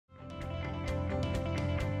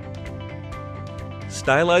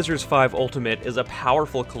Stylizers 5 Ultimate is a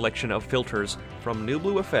powerful collection of filters from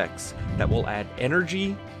NewBlueFX that will add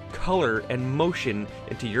energy, color, and motion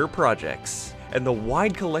into your projects. And the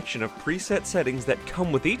wide collection of preset settings that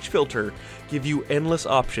come with each filter give you endless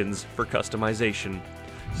options for customization.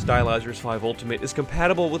 Stylizers 5 Ultimate is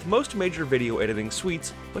compatible with most major video editing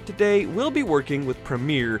suites, but today we'll be working with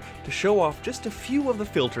Premiere to show off just a few of the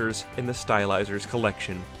filters in the Stylizers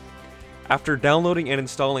collection. After downloading and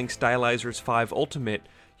installing Stylizers 5 Ultimate,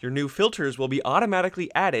 your new filters will be automatically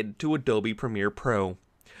added to Adobe Premiere Pro.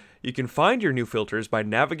 You can find your new filters by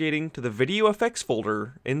navigating to the Video Effects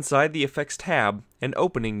folder inside the Effects tab and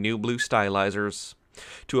opening NewBlue Stylizers.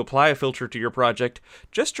 To apply a filter to your project,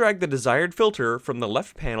 just drag the desired filter from the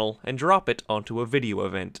left panel and drop it onto a video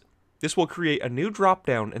event. This will create a new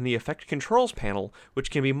drop-down in the Effect Controls panel, which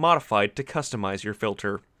can be modified to customize your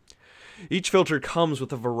filter. Each filter comes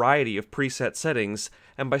with a variety of preset settings,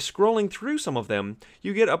 and by scrolling through some of them,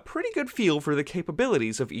 you get a pretty good feel for the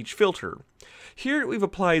capabilities of each filter. Here we've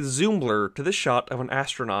applied zoom blur to the shot of an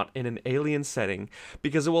astronaut in an alien setting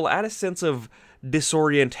because it will add a sense of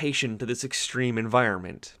disorientation to this extreme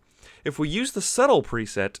environment. If we use the subtle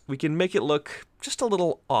preset, we can make it look just a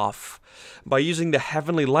little off. By using the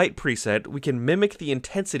heavenly light preset, we can mimic the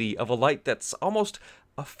intensity of a light that's almost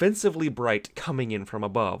offensively bright coming in from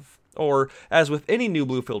above. Or, as with any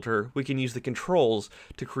NewBlue filter, we can use the controls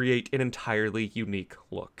to create an entirely unique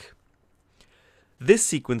look. This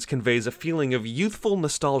sequence conveys a feeling of youthful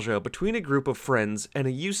nostalgia between a group of friends, and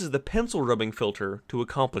it uses the pencil rubbing filter to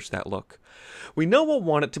accomplish that look. We know we'll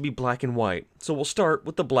want it to be black and white, so we'll start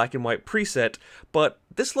with the black and white preset, but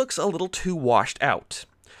this looks a little too washed out.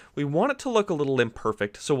 We want it to look a little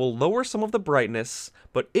imperfect, so we'll lower some of the brightness,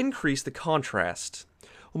 but increase the contrast.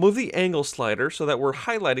 We'll move the angle slider so that we're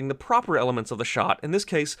highlighting the proper elements of the shot, in this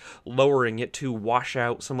case lowering it to wash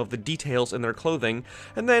out some of the details in their clothing,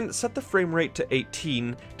 and then set the frame rate to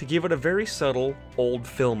 18 to give it a very subtle, old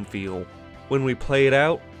film feel. When we play it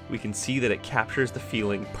out, we can see that it captures the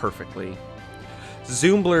feeling perfectly.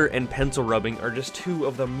 Zoom blur and pencil rubbing are just two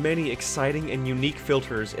of the many exciting and unique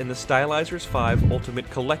filters in the Stylizers 5 Ultimate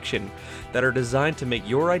collection that are designed to make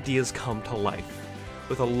your ideas come to life.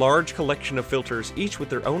 With a large collection of filters, each with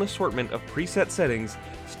their own assortment of preset settings,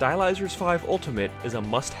 Stylizers 5 Ultimate is a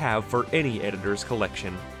must-have for any editor's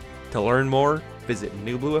collection. To learn more, visit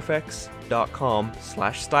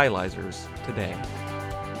NewBlueFX.com/stylizers today.